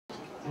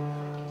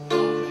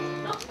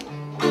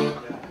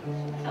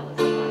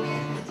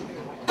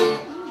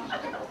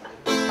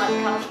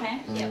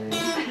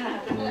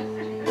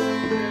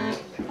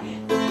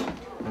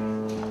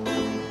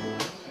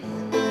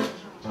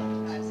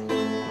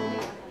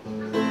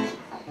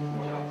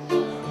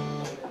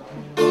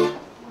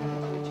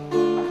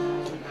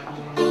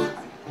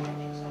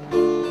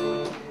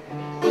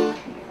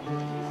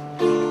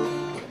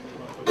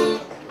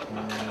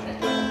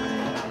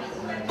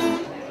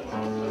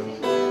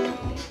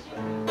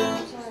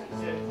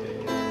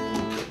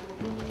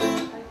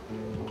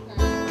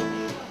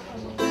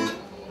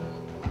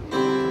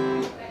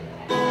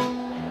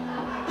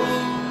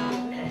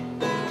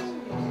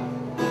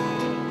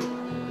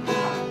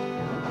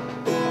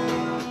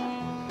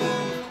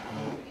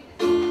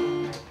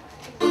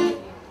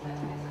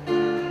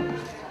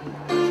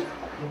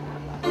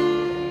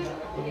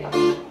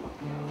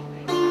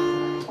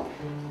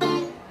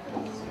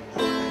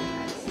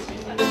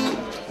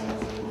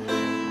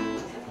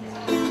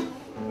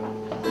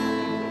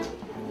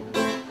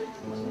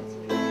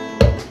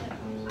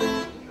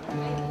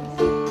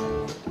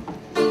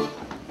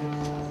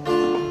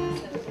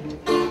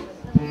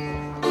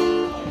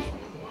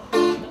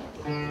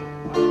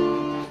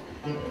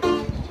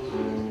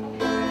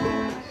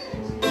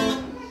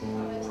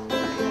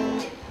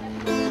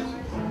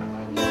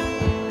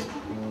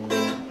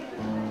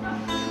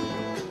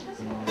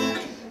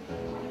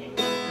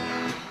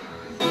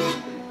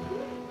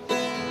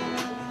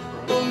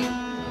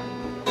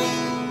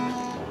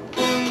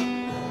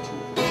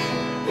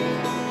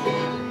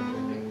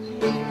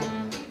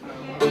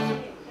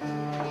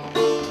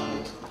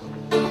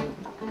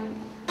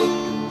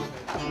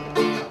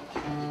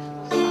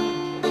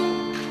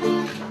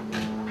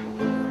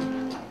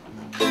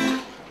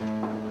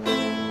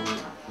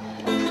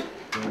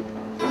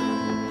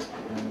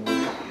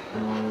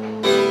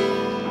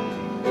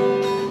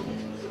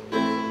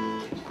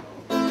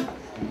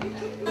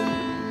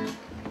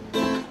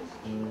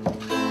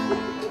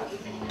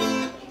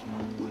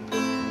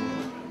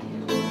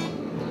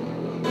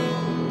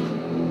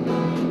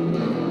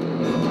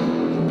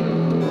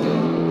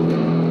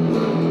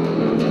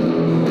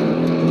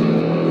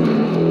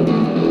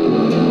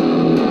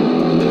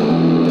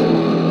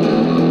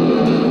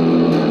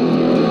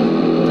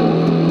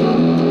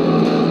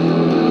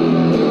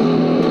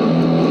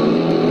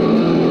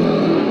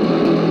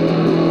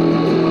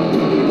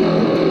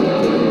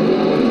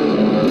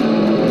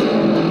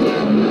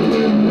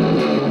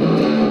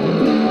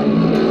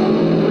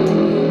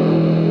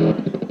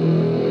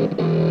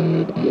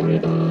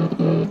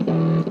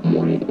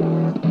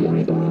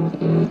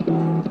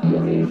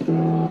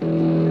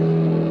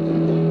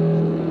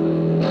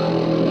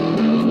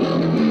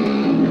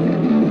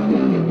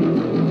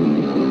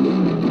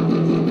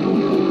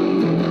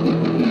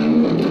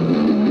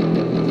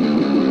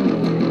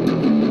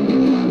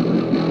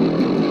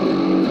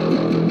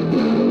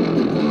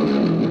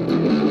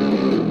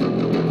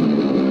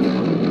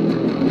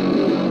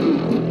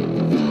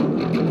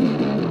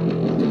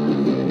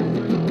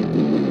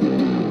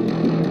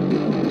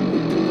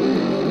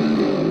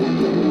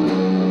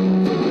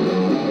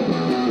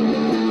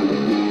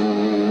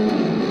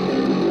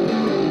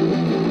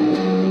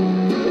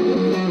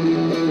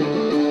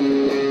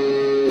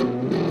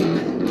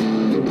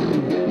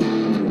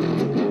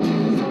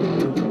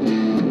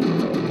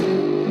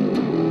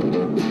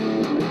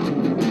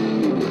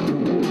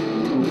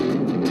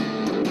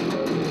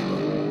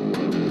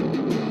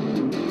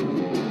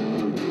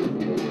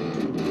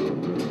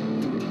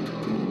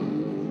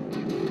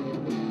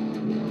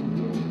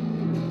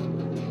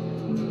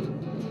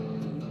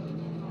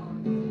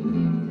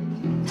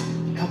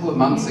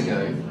months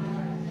ago,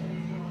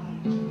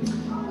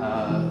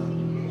 a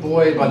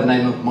boy by the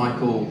name of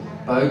Michael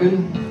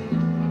Melling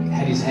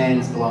had his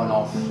hands blown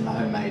off a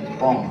homemade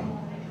bomb.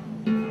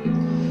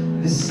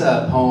 This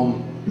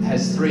poem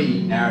has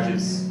three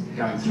narratives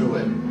going through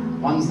it.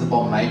 One's the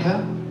bomb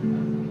maker,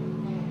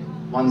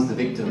 one's the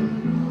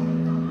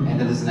victim,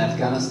 and there's an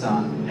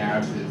Afghanistan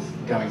narrative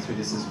going through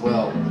this as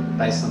well,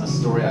 based on a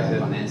story I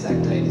heard on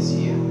Anzac Day this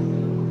year.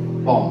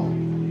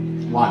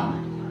 Bomb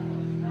 1.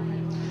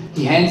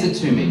 He hands it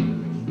to me.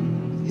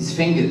 His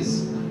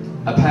fingers,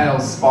 a pale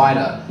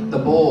spider. The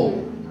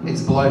ball,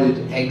 its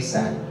bloated egg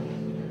sac.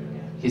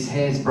 His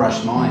hairs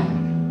brush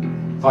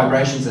mine.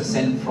 Vibrations are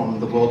sent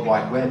from the World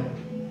Wide Web.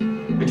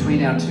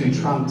 Between our two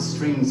trunks,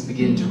 strings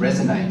begin to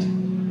resonate,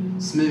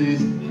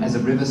 smooth as a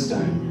river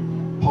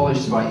stone,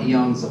 polished by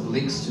eons of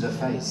licks to the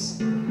face.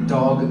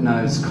 Dog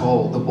nose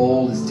cold, the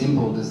ball is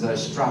dimpled as though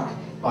struck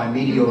by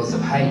meteors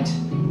of hate.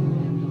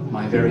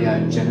 My very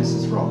own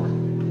Genesis rock.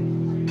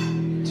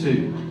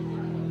 2.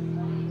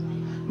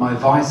 My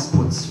vice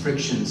puts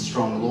friction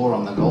strong law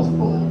on the golf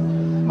ball,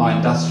 my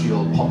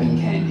industrial popping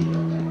candy.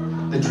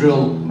 The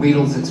drill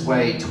wheedles its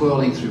way,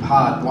 twirling through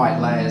hard white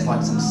layers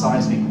like some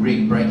seismic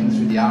rig breaking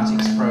through the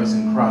Arctic's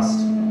frozen crust.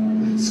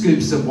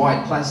 Scoops of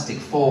white plastic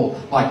fall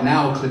like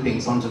nail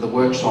clippings onto the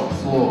workshop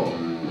floor.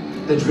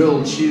 The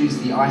drill chews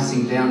the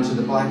icing down to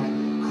the black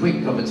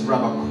quick of its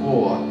rubber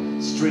core.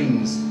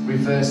 Strings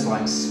reverse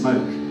like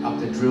smoke up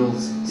the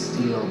drill's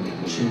steel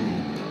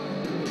chimney.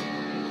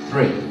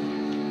 3.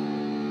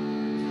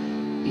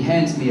 He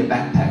hands me a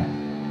backpack.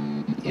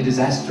 It is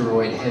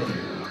asteroid heavy.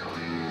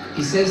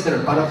 He says there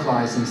are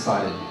butterflies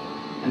inside it,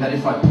 and that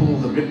if I pull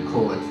the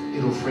ripcord,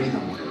 it'll free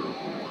them.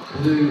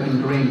 Blue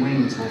and green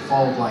wings will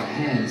fold like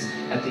hands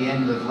at the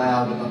end of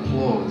loud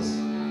applause.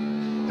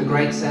 The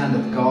great sound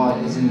of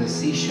God is in the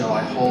seashell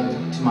I hold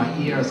to my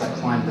ear as I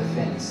climb the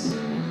fence.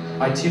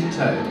 I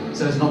tiptoe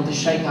so as not to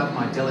shake up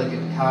my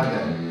delicate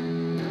cargo.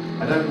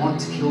 I don't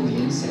want to kill the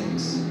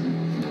insects.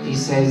 He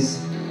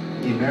says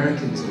the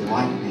Americans will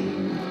like me.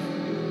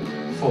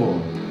 4.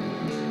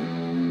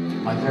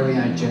 My very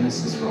own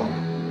Genesis rock.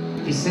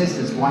 He says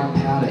there's white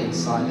powder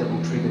inside that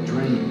will trigger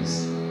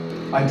dreams.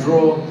 I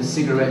draw the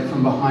cigarette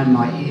from behind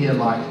my ear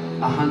like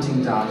a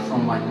hunting dart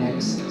from my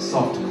neck's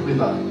soft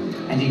quiver,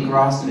 and he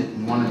grasps it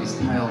in one of his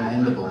pale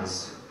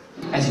mandibles.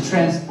 As he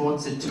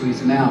transports it to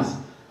his mouth,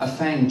 a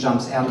fang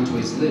jumps out into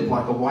his lip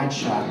like a white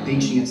shark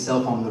beaching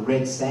itself on the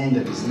red sand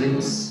of his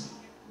lips.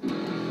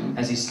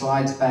 As he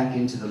slides back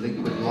into the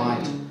liquid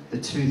light, the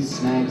tooth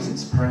snags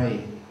its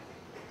prey.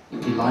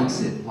 He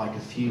lights it like a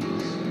fuse.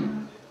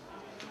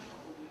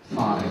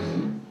 5.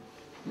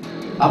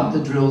 Up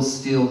the drill's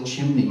steel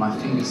chimney, my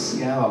fingers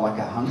scour like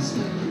a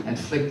huntsman and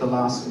flick the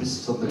last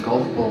wisps of the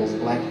golf ball's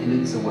black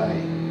innards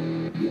away.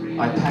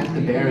 I pack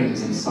the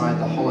bearings inside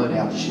the hollowed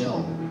out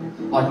shell,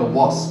 like a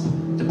wasp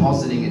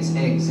depositing its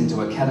eggs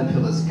into a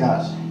caterpillar's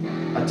gut,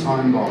 a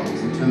time bomb's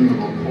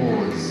interminable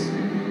pause.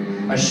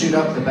 I shoot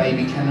up the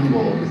baby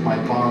cannonball with my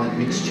violent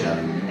mixture,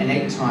 an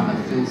egg timer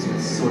fills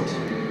with soot,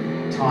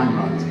 time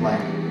runs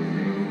black.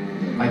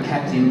 I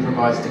cap the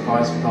improvised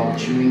device with old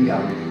chewing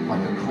gum,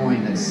 like a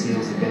coin that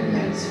seals a dead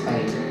man's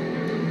fate.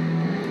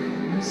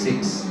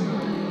 6.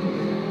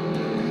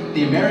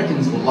 The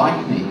Americans will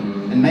like me,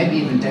 and maybe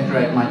even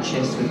decorate my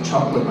chest with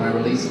chocolate when I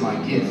release my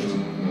gift.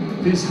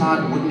 Whose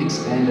heart wouldn't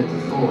expand at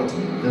the thought,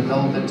 the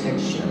velvet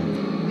texture,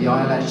 the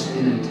eyelash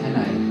thin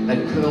antennae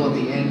that curl at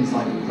the ends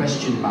like a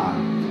question mark,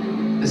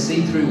 the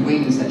see-through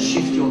wings that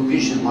shift your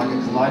vision like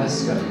a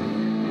kaleidoscope.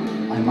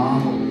 I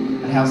marvel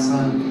at how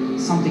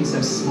something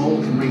so small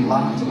can bring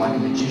laughter like a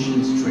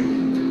magician's trick.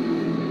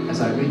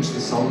 As I reach the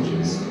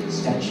soldiers,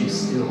 statues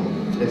still,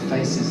 their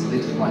faces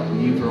lit like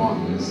new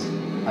bronze,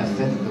 I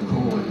feather the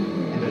cord,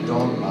 and a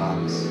dog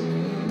barks.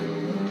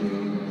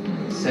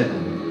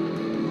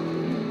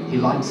 7. He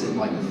lights it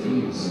like a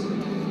fuse.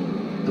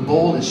 The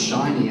ball is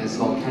shiny as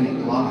volcanic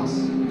glass.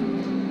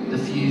 The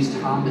fused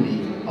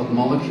harmony of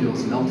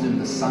molecules melted in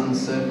the sun's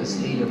surface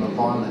heat of a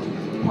violent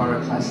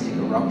pyroclastic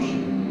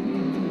eruption.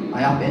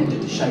 I upend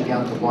it to shake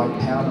out the white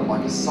powder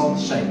like a salt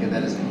shaker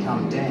that has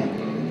become damp.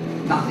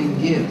 Nothing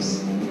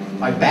gives.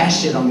 I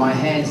bash it on my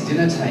hand's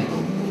dinner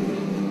table.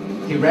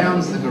 He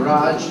rounds the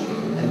garage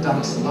and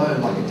ducks low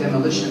like a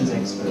demolitions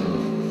expert.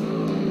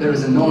 There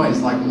is a noise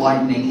like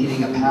lightning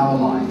hitting a power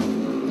line.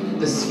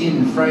 The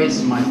skin frays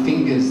from my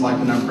fingers like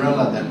an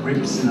umbrella that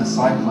rips in a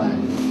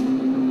cyclone.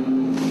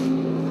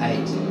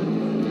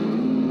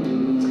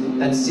 8.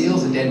 That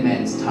seals a dead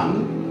man's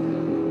tongue.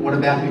 What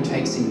about who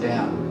takes him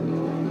down?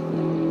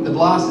 The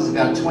blast is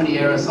about 20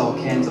 aerosol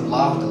cans of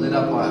laughter lit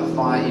up by a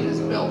fire eater's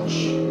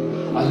belch.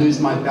 I lose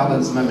my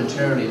balance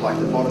momentarily like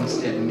the bottom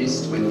step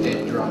missed when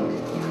dead drunk.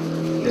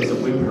 There's a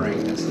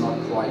whimpering that's not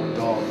quite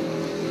dog.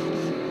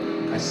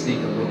 I sneak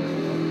a look.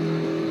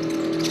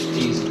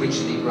 He is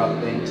richly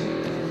rub-bent,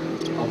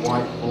 a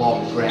white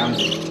blob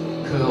grounded,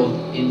 curled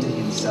into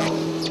himself,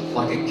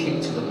 like a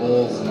kick to the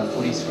balls in a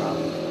footy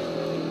scrum.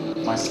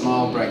 My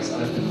smile breaks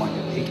open like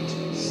a picked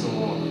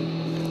sword.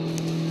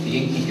 The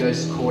inky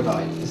ghost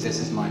cordite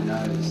possesses my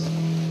nose.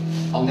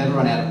 I'll never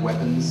run out of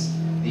weapons.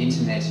 The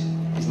internet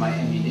is my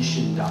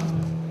ammunition dump.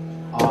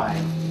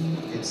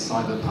 It's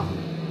cyberpunk.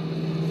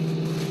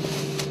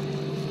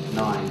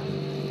 9.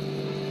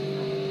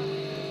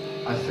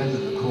 I feather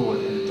the cord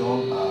and a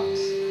dog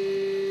barks.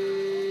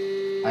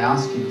 I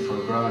ask him for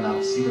a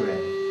grown-up cigarette.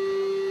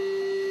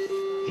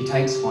 He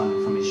takes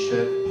one from his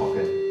shirt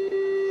pocket.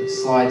 It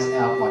slides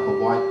out like a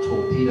white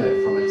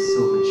torpedo from its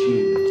silver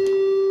tube.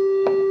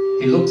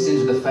 He looks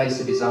into the face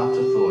of his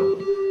afterthought.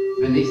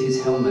 Beneath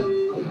his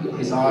helmet,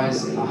 his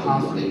eyes are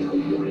half lit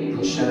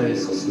in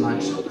shadows of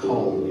smudged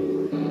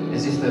coal,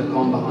 as if they've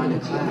gone behind a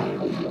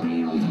cloud.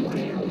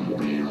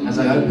 As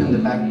I open the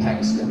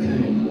backpack's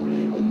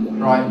cocoon,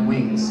 bright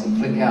wings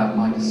flick out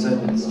like a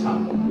serpent's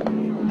tongue,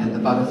 and the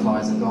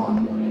butterflies are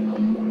gone.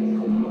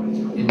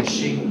 In the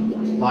sheet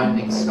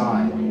lightning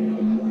sky,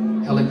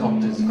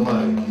 helicopters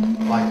glow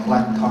like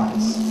black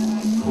kites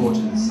caught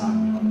in the sun.